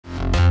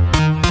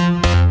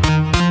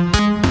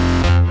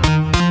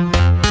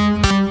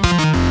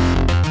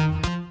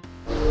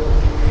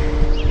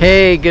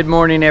Hey, good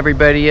morning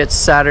everybody. It's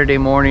Saturday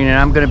morning and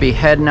I'm going to be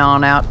heading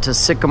on out to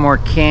Sycamore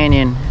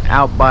Canyon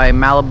out by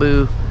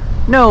Malibu.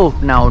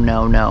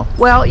 No.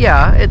 Well,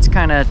 yeah, it's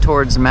kind of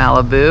towards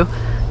Malibu.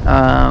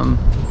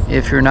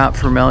 If you're not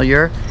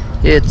familiar,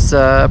 it's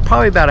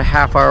probably about a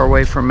half hour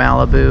away from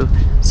Malibu,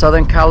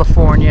 Southern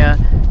California.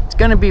 It's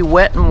going to be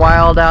wet and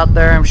wild out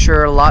there. I'm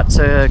sure lots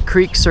of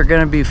creeks are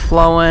going to be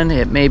flowing.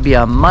 It may be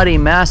a muddy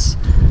mess,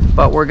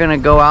 but we're going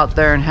to go out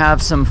there and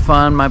have some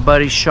fun, my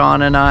buddy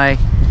Sean and I.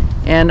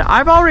 And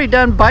I've already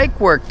done bike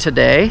work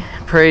today,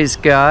 praise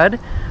God.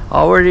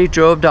 Already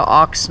drove to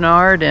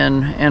Oxnard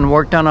and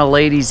worked on a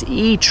lady's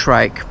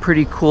e-trike.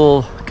 Pretty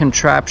cool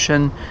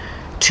contraption.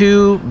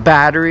 2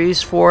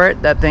 batteries for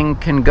it. That thing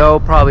can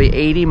go probably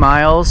 80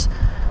 miles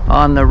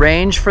on the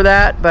range for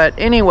that. But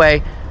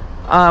anyway,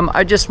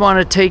 I just want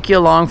to take you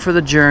along for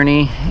the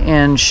journey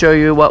and show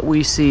you what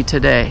we see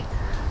today.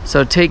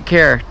 So take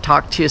care.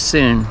 Talk to you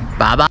soon.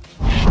 Bye-bye.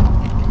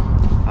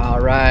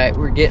 All right,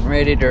 we're getting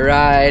ready to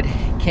ride.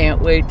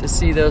 Can't wait to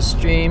see those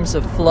streams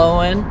of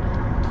flowing,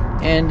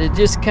 and to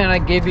just kind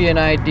of give you an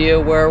idea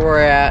where we're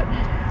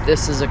at.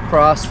 This is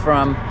across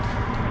from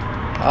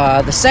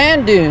the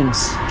sand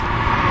dunes.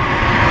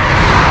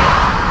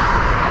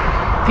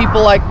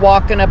 People like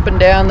walking up and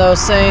down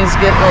those things,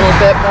 getting a little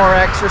bit more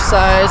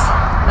exercise.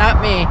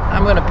 Not me,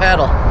 I'm gonna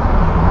pedal.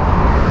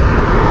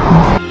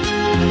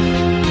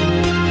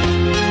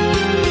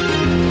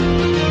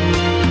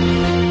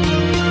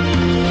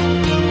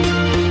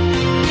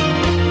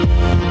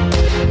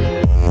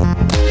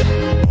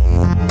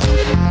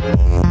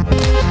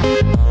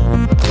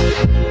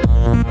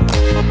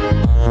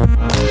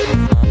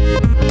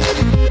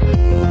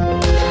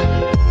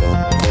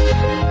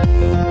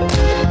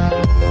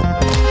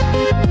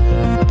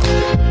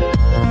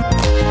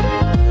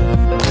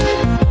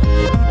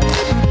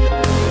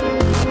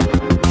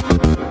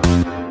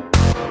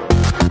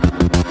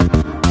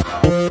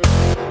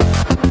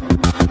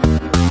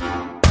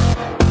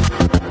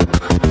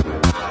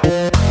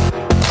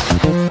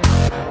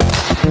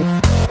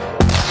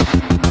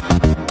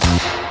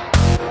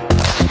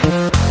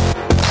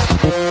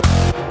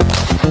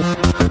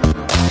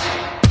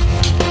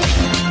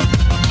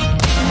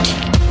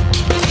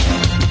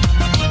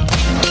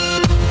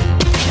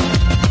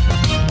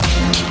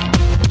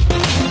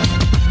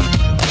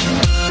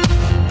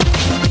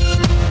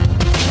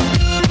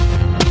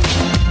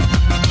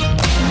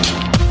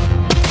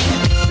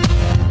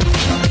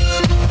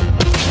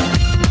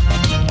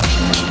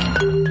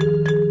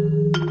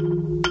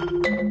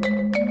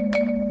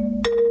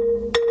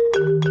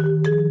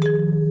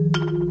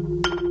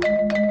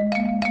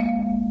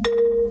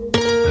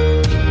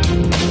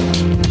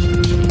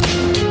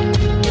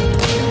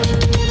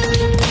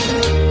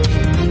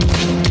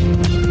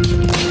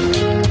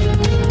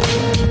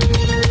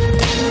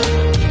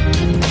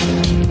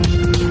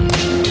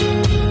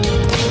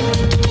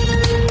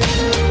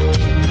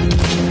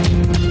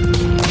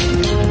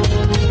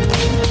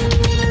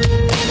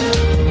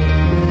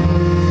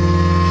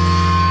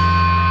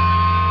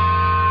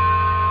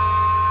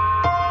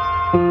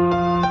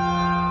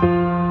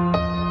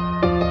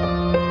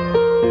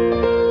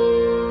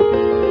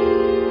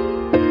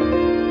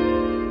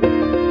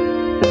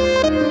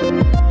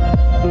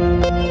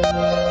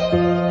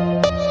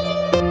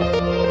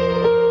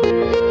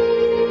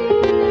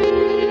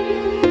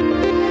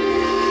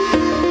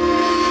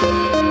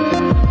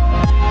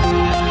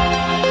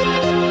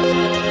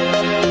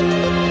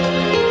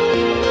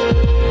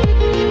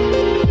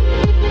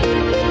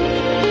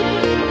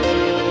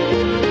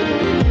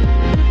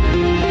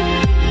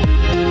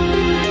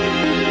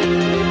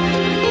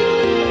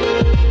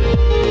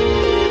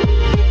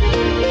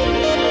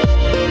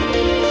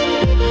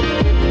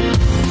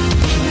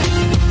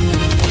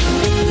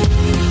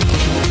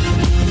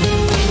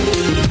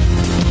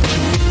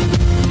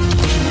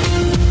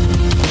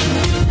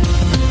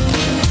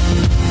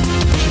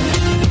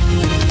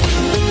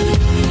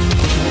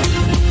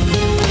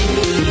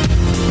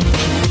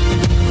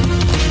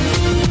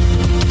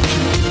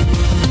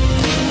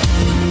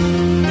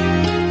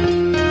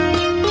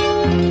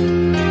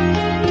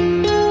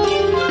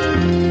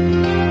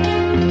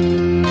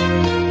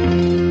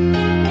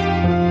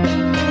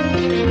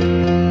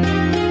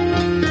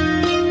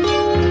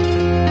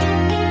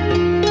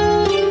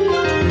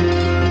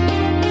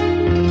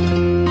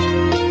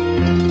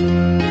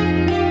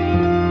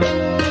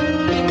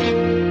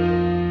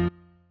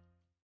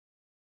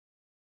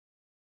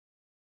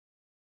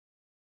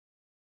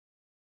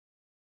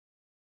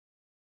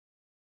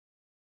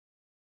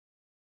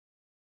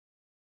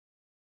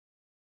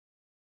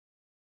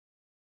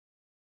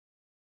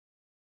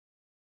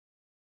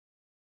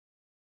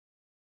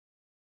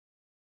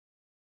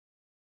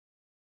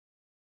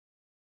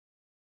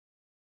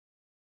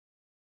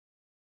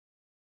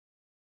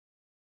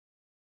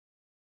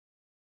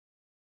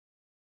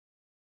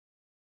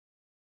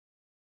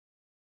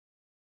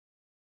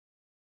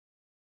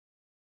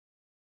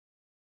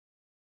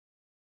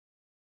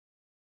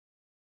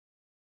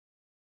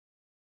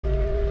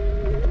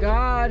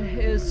 God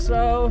is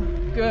so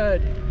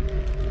good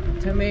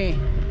to me.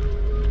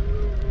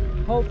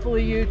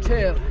 Hopefully you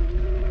too.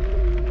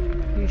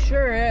 He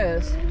sure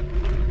is.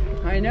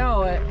 I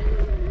know it.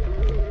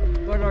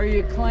 But are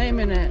you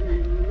claiming it?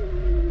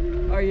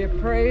 Are you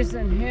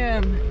praising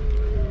him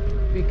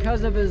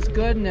because of his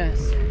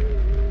goodness?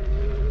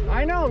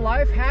 I know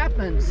life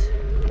happens.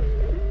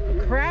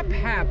 Crap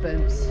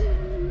happens.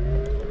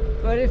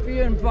 But if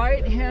you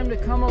invite him to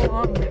come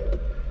along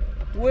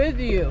with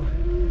you,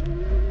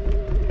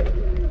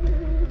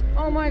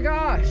 oh my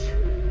gosh,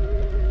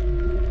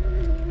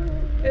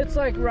 it's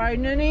like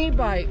riding an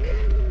e-bike.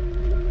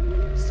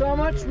 So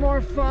much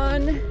more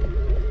fun,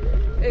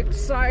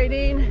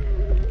 exciting,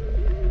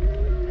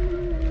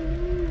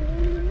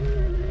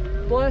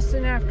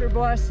 blessing after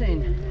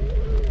blessing.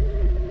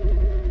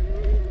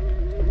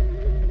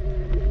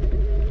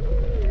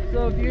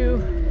 So if you,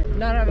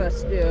 none of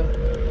us do.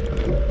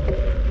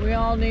 We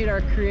all need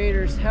our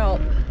Creator's help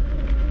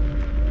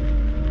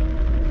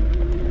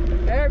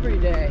every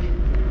day.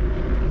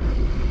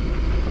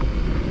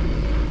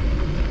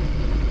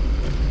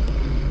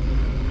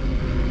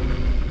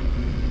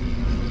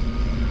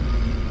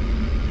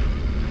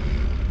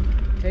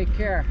 Take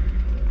care.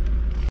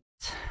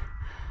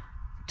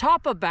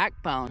 Top of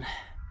Backbone.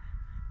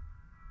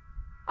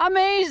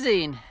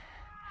 Amazing.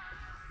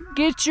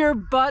 Get your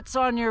butts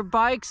on your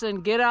bikes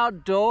and get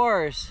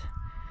outdoors.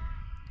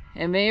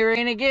 It may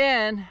rain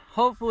again.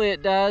 Hopefully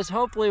it does.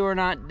 Hopefully we're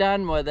not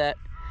done with it.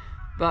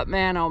 But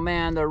man, oh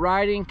man, the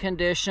riding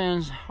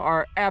conditions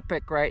are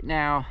epic right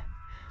now.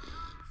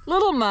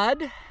 Little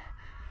mud.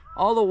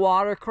 All the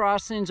water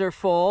crossings are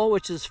full,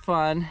 which is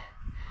fun.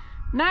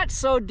 Not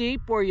so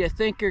deep where you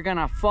think you're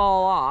gonna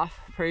fall off.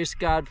 Praise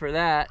God for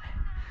that.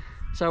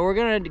 So we're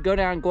gonna go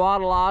down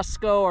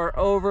Guadalasco or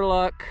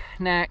Overlook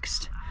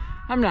next.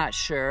 I'm not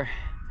sure.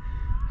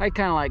 I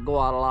kind of like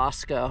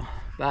Guadalasco,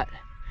 but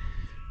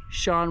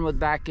Sean with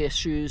back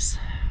issues,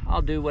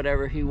 I'll do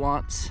whatever he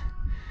wants.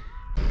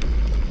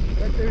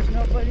 But there's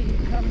nobody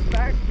who comes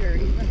back here,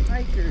 even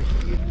hikers.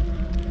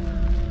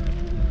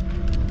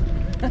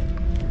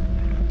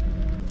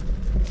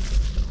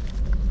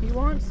 He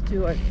wants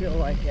to, I feel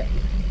like it.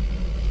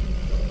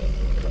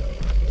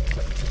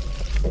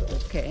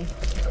 Okay.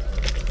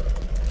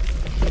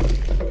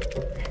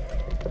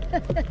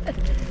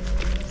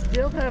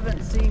 Still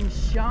haven't seen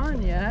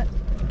Sean yet.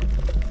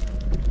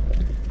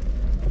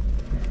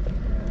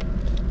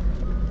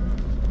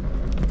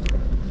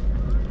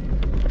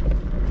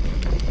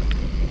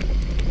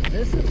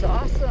 This is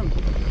awesome.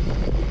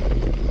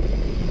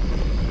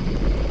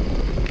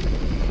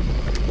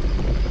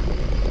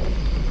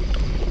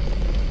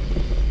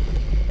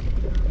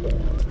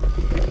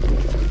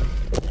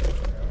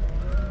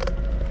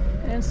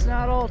 And it's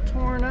not all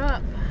torn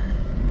up.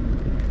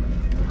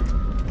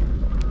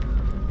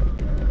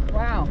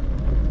 Wow.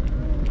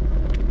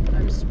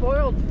 I'm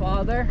spoiled,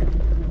 Father.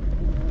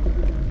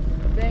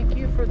 Thank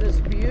you for this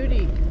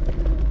beauty.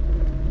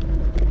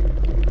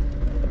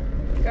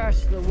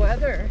 Gosh, the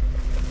weather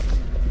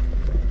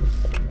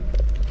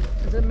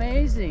is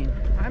amazing.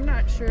 I'm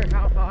not sure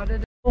how hot it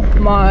is. Oh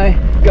my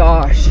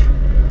gosh.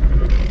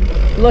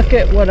 Look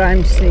at what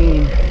I'm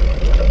seeing.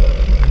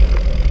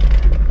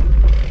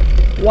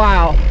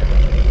 Wow.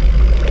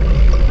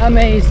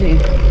 Amazing.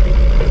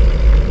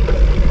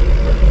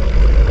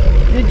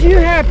 Did you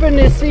happen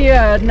to see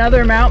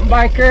another mountain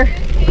biker?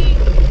 He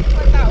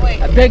went that way.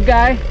 A big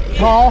guy?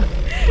 Tall? He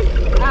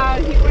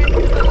went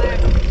to the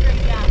left,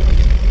 straight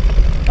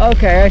down.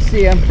 Okay, I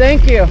see him.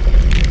 Thank you.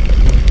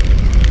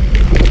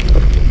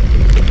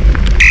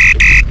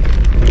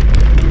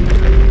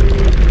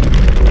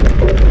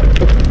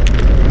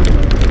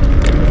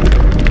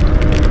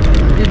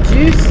 Did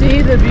you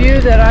see the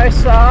view that I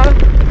saw?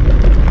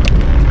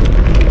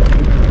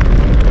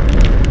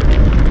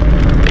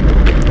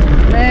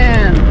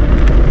 Man.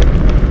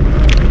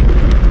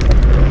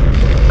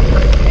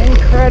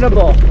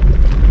 Incredible.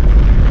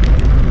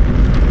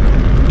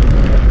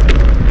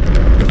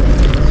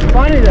 It's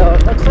funny though,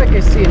 it looks like I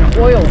see an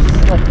oil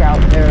slick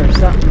out there or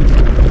something.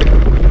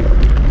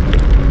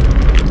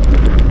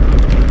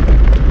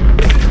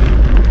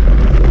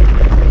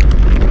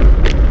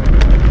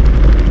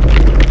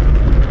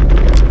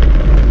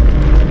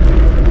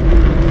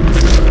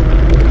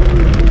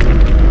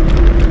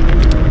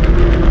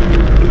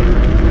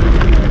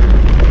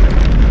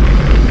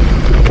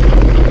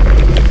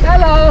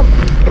 Hello.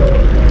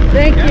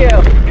 Thank you.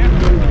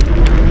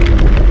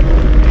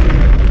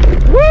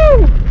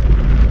 Woo!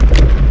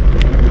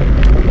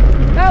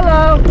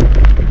 Hello.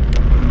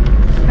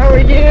 How are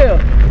you? Good,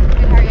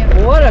 how are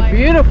you? What a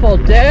beautiful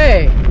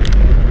day.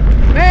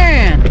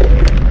 Man.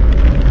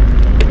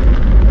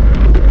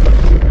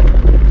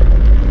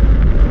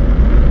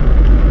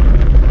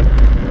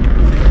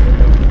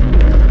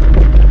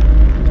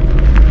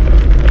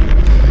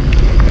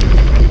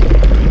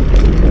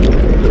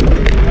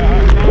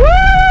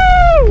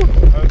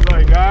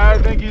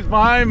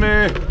 Behind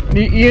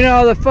me. You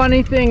know, the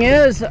funny thing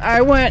is,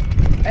 I went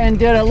and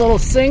did a little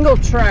single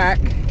track,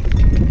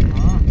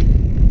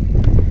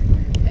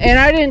 and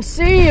I didn't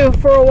see you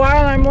for a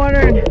while. I'm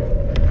wondering,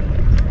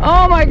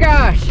 oh my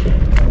gosh,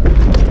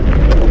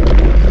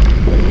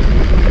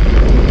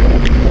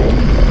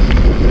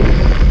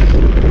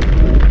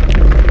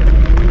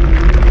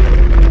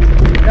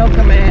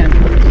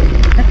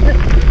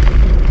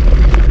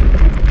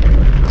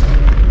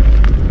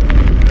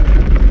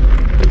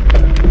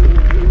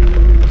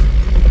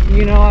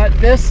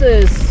 This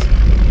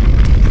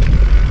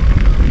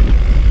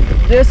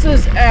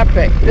is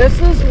epic. This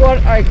is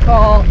what I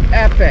call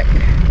epic.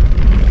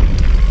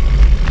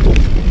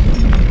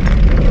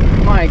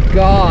 My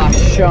gosh,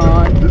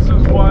 Sean. This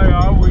is why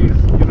I always,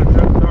 try to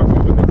talk to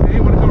people. They say, hey,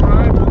 want to go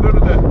ride? We'll go to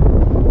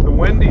the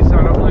Wendy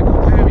side. I'm like,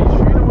 okay, are you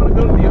sure you don't want to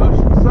go to the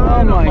ocean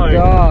side? Oh my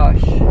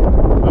gosh.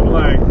 I'm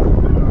like,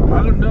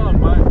 I don't know. I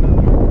don't know.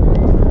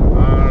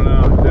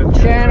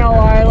 Channel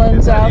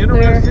Islands out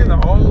there. Interesting,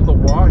 all the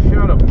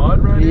washout of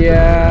mud right here.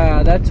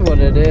 Yeah, that's what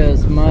it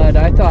is, mud.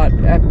 I thought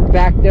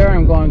back there,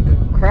 I'm going,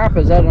 crap,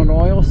 is that an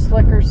oil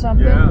slick or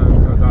something? Yeah,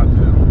 that's what I thought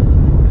too.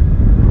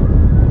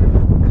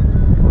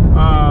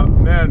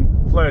 Man,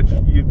 Fletch,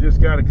 you've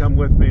just got to come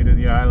with me to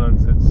the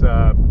islands. It's,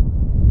 I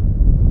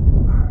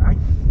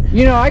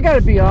got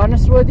to be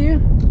honest with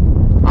you.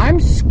 I'm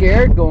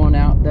scared going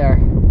out there.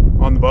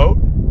 On the boat?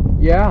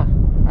 Yeah.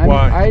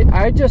 Why?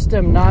 I just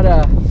am not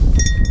an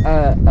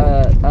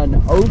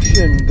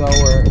ocean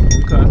goer.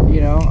 Okay.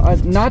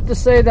 Not to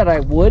say that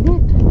I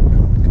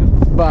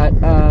wouldn't, but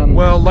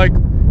well, like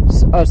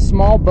a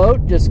small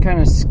boat just kind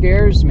of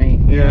scares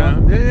me.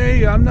 Yeah.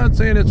 Hey, I'm not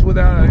saying it's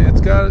without.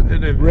 It's got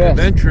an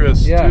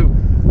adventurous too.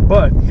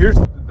 But here's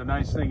the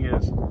nice thing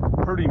is,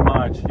 pretty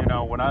much,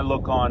 when I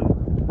look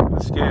on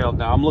the scale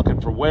now, I'm looking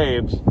for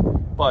waves,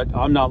 but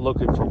I'm not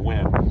looking for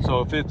wind.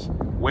 So if it's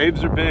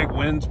waves are big,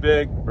 wind's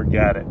big,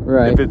 forget it.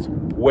 Right. If it's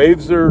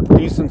waves are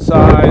decent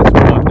size,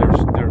 but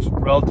there's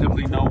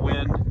relatively no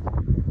wind.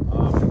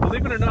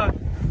 Believe it or not,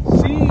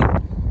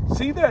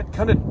 see that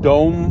kind of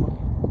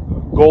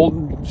dome,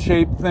 golden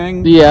shaped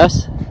thing?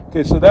 Yes.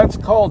 Okay, so that's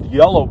called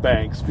yellow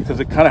banks because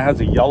it kind of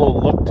has a yellow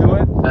look to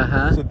it.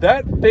 Uh-huh. So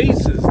that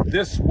faces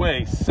this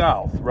way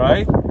south,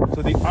 right?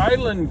 So the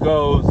island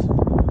goes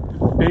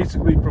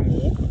basically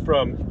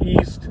from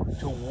east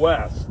to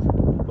west,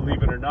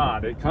 believe it or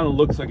not. It kind of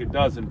looks like it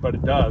doesn't, but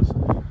it does.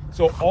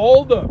 So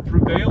all the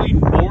prevailing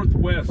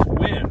northwest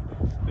wind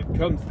that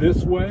comes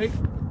this way,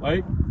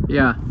 right?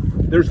 Yeah.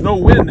 There's no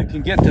wind that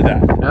can get to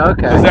that.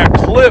 Okay. Because that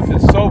cliff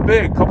is so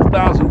big, a couple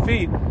thousand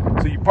feet.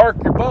 So you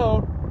park your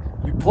boat,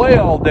 you play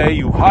all day,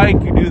 you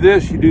hike, you do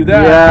this, you do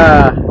that.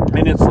 Yeah.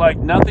 And it's like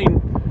nothing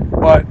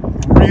but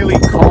really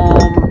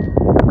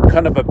calm,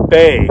 kind of a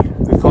bay.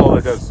 They call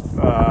it a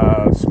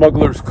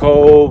Smuggler's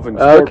Cove and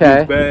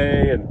Scorpion's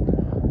Bay. And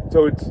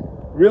so it's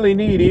really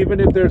neat. Even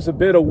if there's a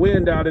bit of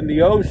wind out in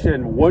the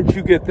ocean, once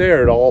you get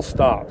there, it all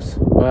stops.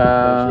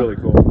 Wow. It's really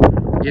cool.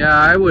 Yeah,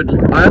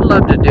 I'd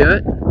love to do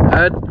it.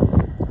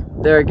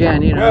 There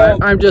again, well,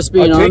 I'm just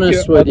being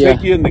honest with you. I'll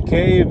take you in the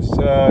caves.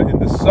 In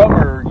the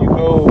summer, you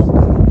go,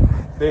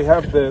 they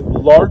have the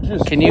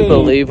largest Can you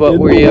believe what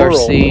we are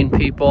seeing,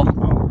 people?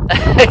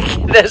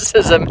 This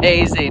is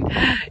amazing.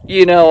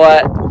 You know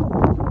what?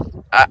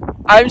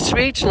 I'm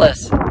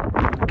speechless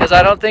because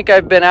I don't think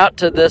I've been out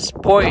to this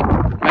point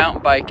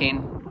mountain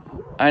biking.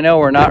 I know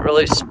we're not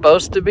really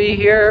supposed to be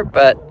here,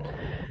 but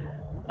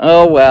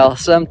oh well,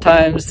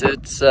 sometimes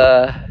it's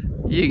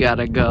you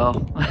gotta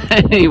go.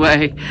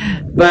 Anyway,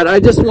 but I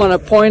just want to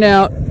point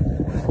out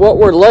what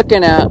we're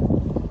looking at.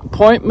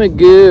 Point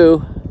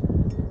Magoo,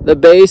 the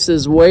base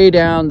is way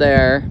down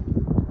there,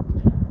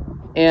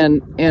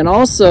 and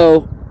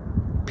also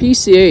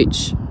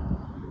PCH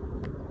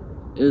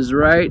is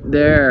right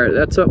there.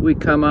 That's what we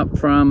come up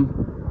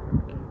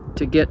from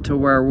to get to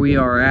where we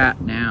are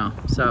at now.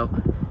 So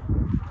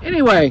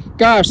anyway,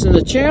 gosh, and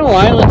the Channel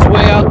Islands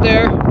way out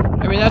there,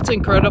 I mean, that's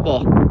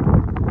incredible.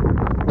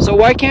 So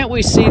why can't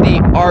we see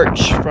the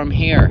arch from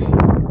here?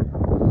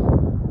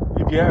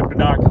 If you had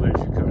binoculars,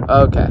 you could.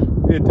 Okay.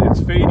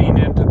 It's fading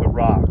into the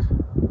rock.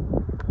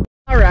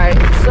 All right,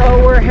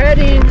 so we're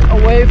heading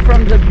away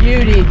from the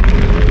beauty.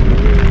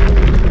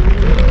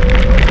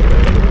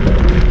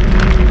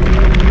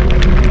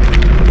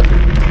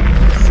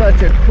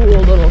 Such a cool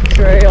little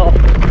trail.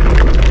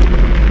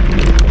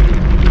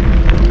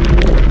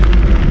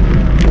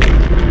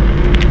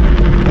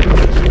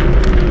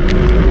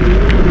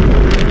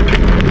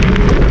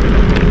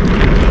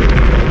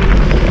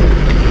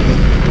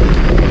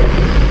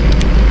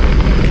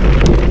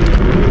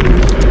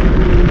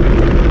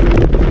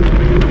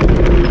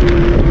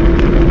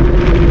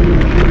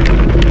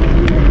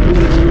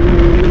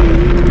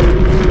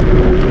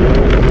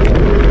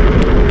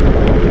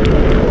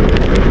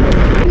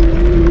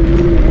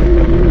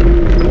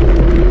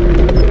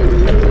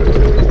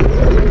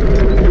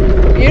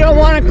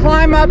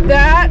 Climb up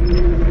that.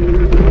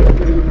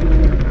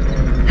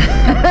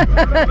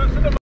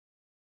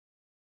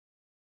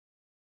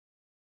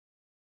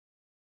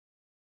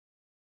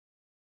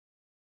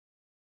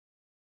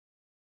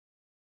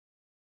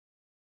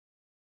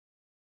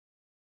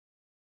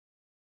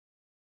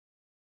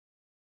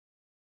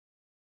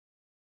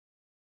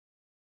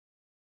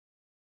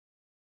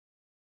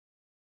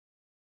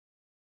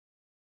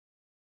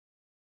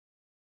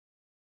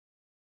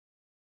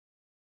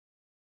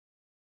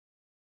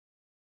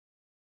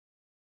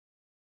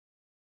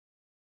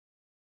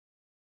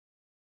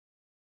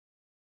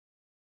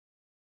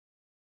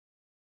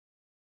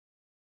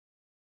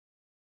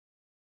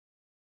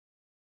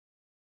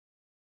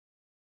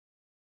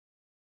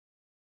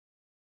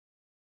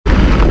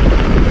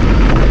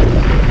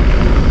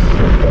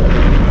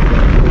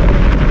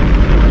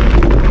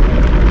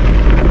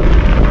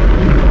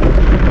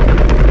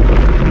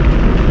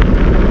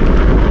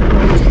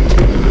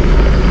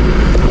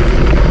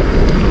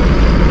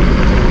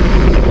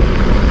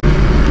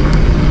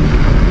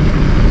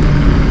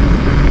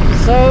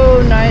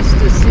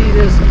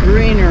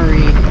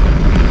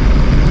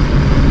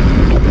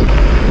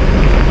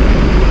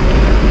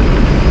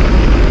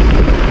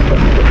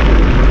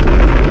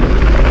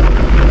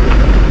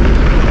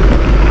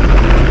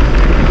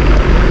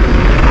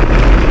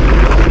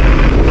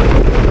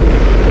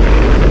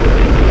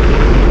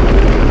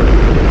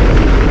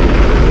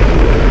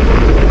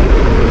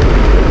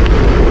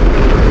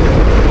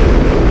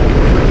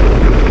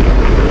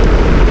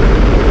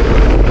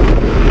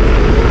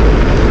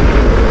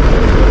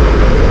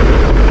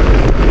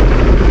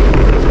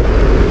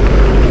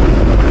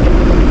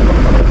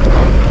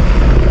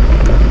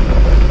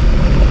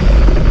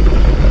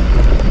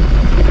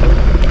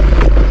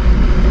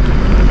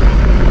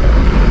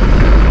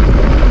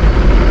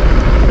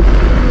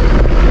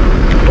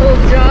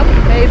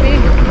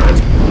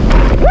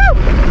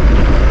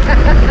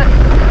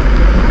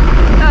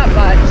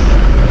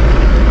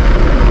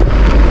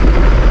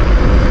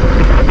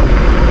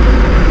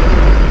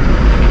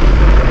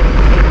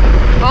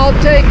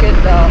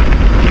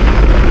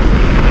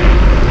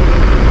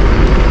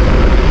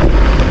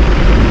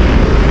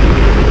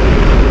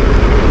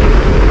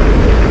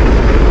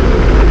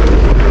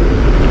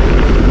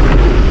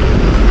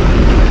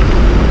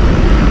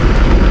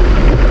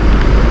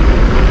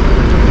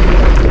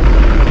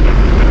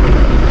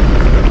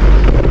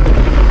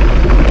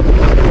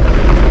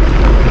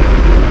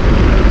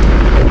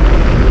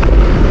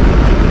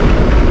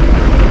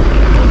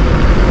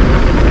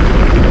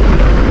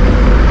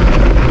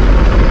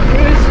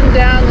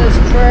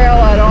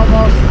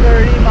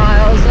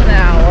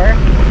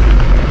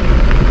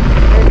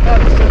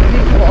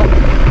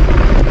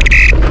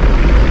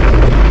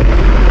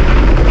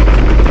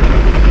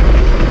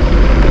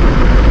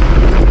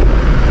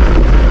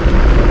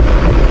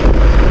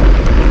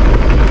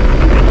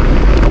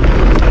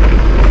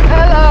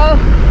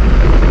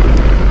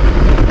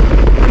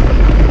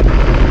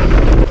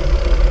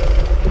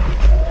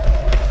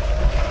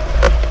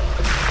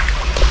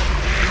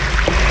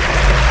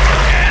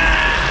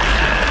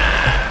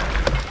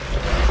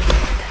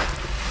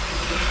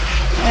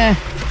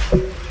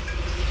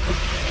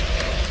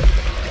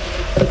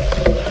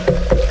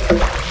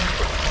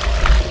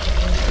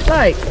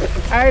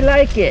 I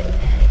like it.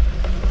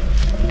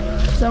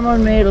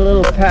 Someone made a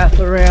little path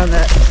around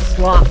that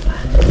slop.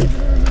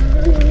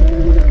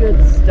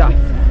 Good stuff.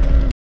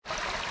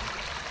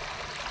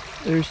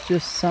 There's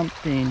just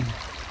something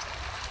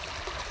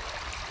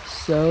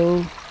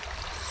so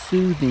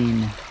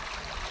soothing.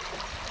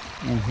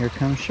 And here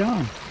comes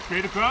Sean.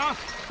 Straight across?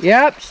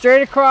 Yep,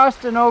 straight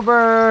across and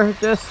over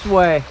this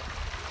way.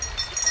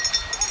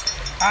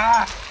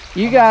 Ah!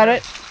 You got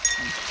it.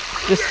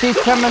 Just keep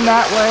coming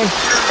that way,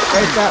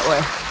 right that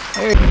way.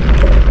 There you go.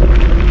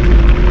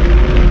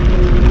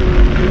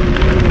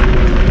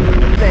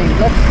 Thing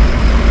looks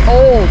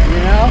old,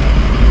 you know?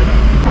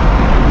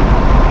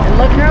 And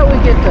look how we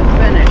get to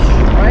finish,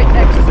 right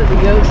next to the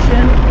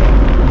ocean.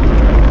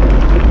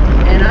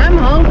 And I'm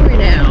hungry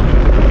now.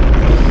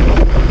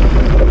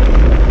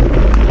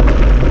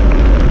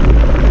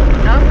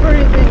 Not for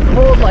anything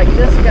cold like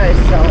this guy's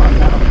selling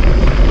though.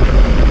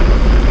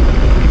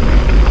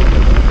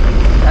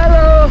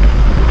 Hello.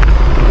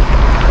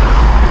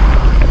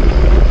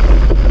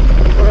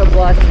 What a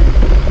blessing.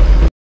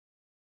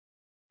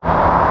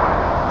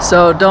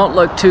 So don't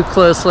look too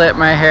closely at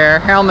my hair,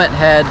 helmet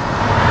head.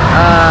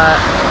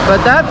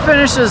 But that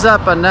finishes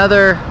up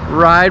another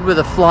ride with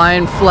the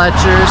Flying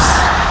Fletchers.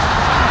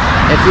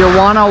 If you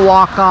want to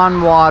walk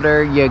on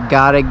water, you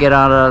gotta get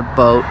on a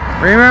boat.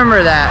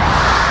 Remember that.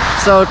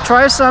 So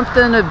try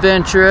something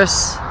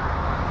adventurous.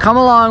 Come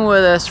along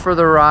with us for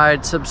the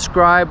ride.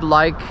 Subscribe,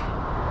 like,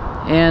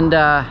 and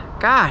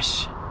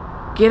gosh,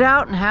 get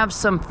out and have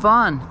some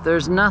fun.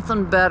 There's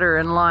nothing better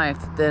in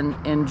life than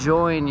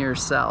enjoying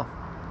yourself.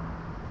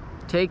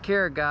 Take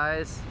care,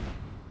 guys.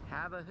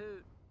 Have a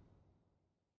hoot.